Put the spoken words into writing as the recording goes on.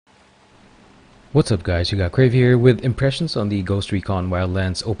What's up guys, you got Crave here with impressions on the Ghost Recon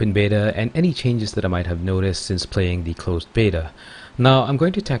Wildlands open beta and any changes that I might have noticed since playing the closed beta. Now I'm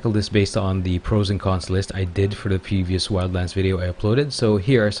going to tackle this based on the pros and cons list I did for the previous Wildlands video I uploaded, so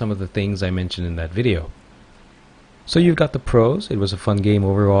here are some of the things I mentioned in that video. So you've got the pros. It was a fun game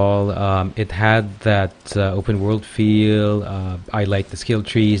overall. It had that open world feel. I liked the skill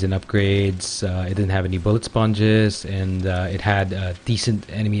trees and upgrades. It didn't have any bullet sponges, and it had decent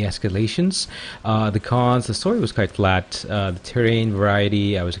enemy escalations. The cons, the story was quite flat. The terrain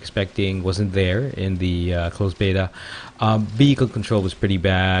variety I was expecting wasn't there in the closed beta. Vehicle control was pretty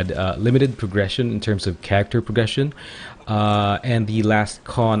bad. Limited progression in terms of character progression. And the last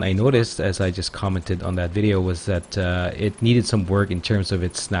con I noticed, as I just commented on that video, was that it needed some work in terms of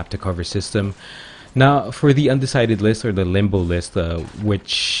its snap to cover system. Now, for the undecided list or the limbo list,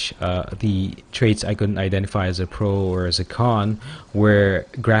 which the traits I couldn't identify as a pro or as a con were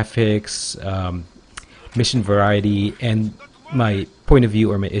graphics, mission variety, and my point of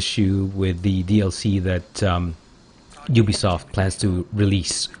view or my issue with the DLC that Ubisoft plans to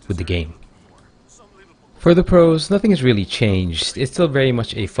release with the game. For the pros, nothing has really changed. It's still very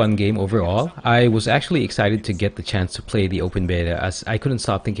much a fun game overall. I was actually excited to get the chance to play the open beta, as I couldn't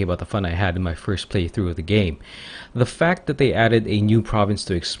stop thinking about the fun I had in my first playthrough of the game. The fact that they added a new province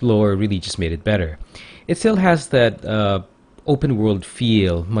to explore really just made it better. It still has that open world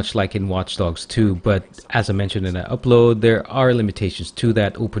feel, much like in Watch Dogs 2, but as I mentioned in the upload, there are limitations to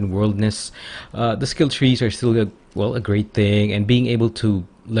that open worldness. The skill trees are still a great thing, and being able to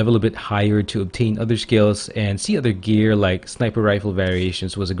level a bit higher to obtain other skills and see other gear like sniper rifle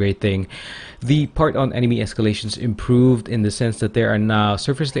variations was a great thing. The part on enemy escalations improved in the sense that there are now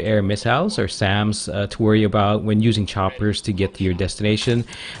surface-to-air missiles or SAMs to worry about when using choppers to get to your destination.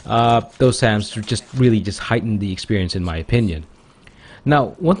 Those SAMs just really heightened the experience in my opinion. Now,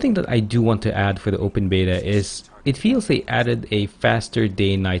 one thing that I do want to add for the open beta is it feels they added a faster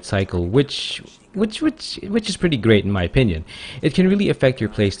day-night cycle, which is pretty great in my opinion. It can really affect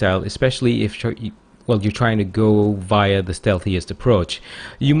your playstyle, especially if you're trying to go via the stealthiest approach.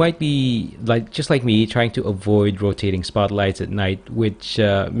 You might be just like me, trying to avoid rotating spotlights at night, which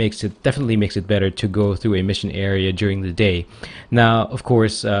definitely makes it better to go through a mission area during the day. Now, of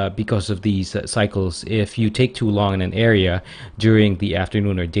course, because of these cycles, if you take too long in an area during the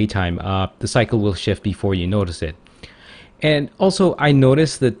afternoon or daytime, the cycle will shift before you notice it. And also, I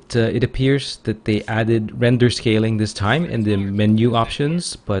noticed that it appears that they added render scaling this time in the menu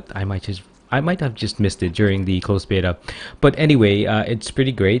options, but I might have just missed it during the closed beta. But anyway, it's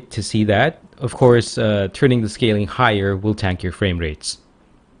pretty great to see that. Of course, turning the scaling higher will tank your frame rates.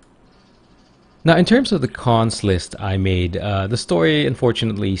 Now, in terms of the cons list I made, the story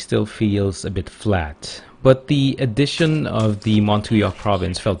unfortunately still feels a bit flat, but the addition of the Montuyok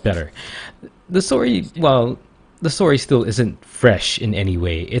province felt better. The story still isn't fresh in any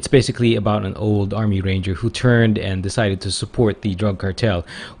way. It's basically about an old army ranger who turned and decided to support the drug cartel,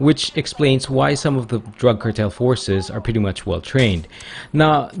 which explains why some of the drug cartel forces are pretty much well trained.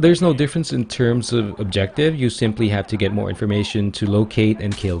 Now, there's no difference in terms of objective. You simply have to get more information to locate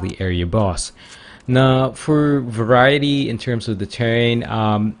and kill the area boss. Now, for variety in terms of the terrain,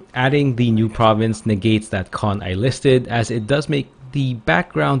 adding the new province negates that con I listed, as it does make the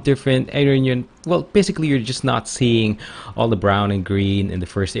background different, and basically you're just not seeing all the brown and green in the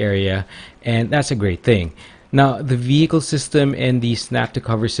first area, and that's a great thing. Now, the vehicle system and the snap to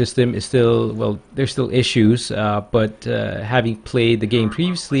cover system is still, there's still issues, but having played the game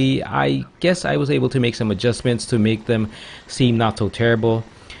previously, I guess I was able to make some adjustments to make them seem not so terrible.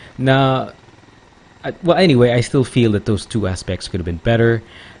 Now, anyway, I still feel that those two aspects could have been better.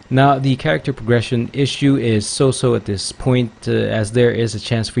 Now, the character progression issue is so-so at this point, as there is a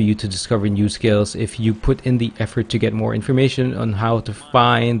chance for you to discover new skills if you put in the effort to get more information on how to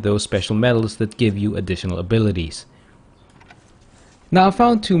find those special medals that give you additional abilities. Now, I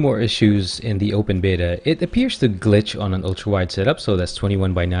found two more issues in the open beta. It appears to glitch on an ultra-wide setup, so that's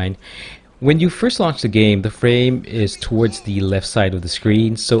 21:9. When you first launch the game, the frame is towards the left side of the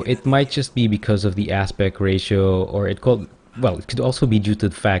screen, so it might just be because of the aspect ratio, or it could also be due to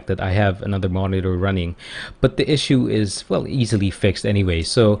the fact that I have another monitor running. But the issue is, easily fixed anyway.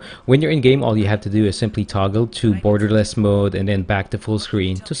 So when you're in game, all you have to do is simply toggle to borderless mode and then back to full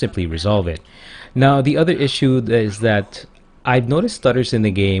screen to simply resolve it. Now, the other issue is that I've noticed stutters in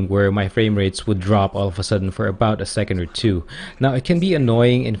the game where my frame rates would drop all of a sudden for about a second or two. Now, it can be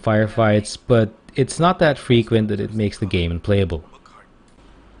annoying in firefights, but it's not that frequent that it makes the game unplayable.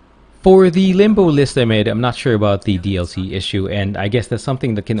 For the Limbo list I made, I'm not sure about the DLC issue, and I guess that's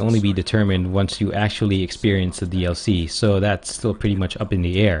something that can only be determined once you actually experience the DLC, so that's still pretty much up in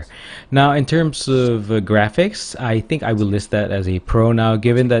the air. Now, in terms of graphics, I think I will list that as a pro now,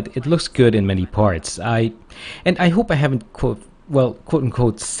 given that it looks good in many parts. I hope I haven't quote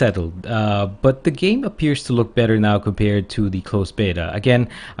unquote settled, but the game appears to look better now compared to the closed beta. Again,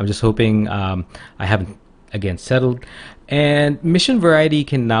 I'm just hoping I haven't again settled. And mission variety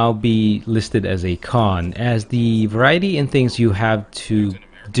can now be listed as a con, as the variety in things you have to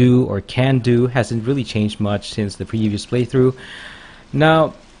do or can do hasn't really changed much since the previous playthrough.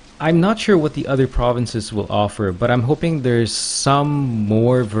 Now, I'm not sure what the other provinces will offer, but I'm hoping there's some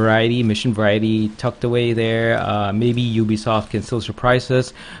more variety, mission variety tucked away there. Maybe Ubisoft can still surprise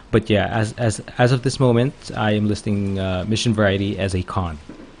us. But yeah, as of this moment, I am listing mission variety as a con.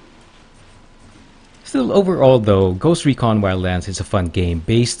 Still, overall though, Ghost Recon Wildlands is a fun game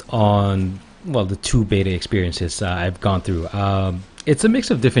based on, well, the two beta experiences I've gone through. It's a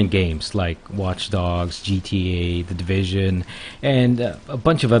mix of different games like Watch Dogs, GTA, The Division, and a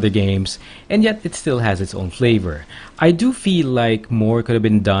bunch of other games, and yet it still has its own flavor. I do feel like more could have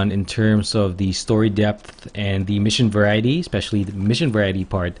been done in terms of the story depth and the mission variety, especially the mission variety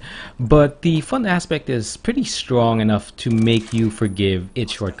part, but the fun aspect is pretty strong enough to make you forgive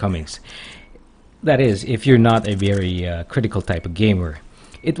its shortcomings. That is, if you're not a very critical type of gamer.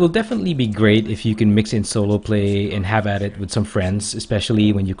 It will definitely be great if you can mix in solo play and have at it with some friends,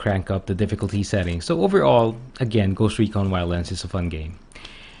 especially when you crank up the difficulty setting. So overall, again, Ghost Recon Wildlands is a fun game.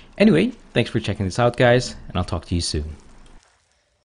 Anyway, thanks for checking this out, guys, and I'll talk to you soon.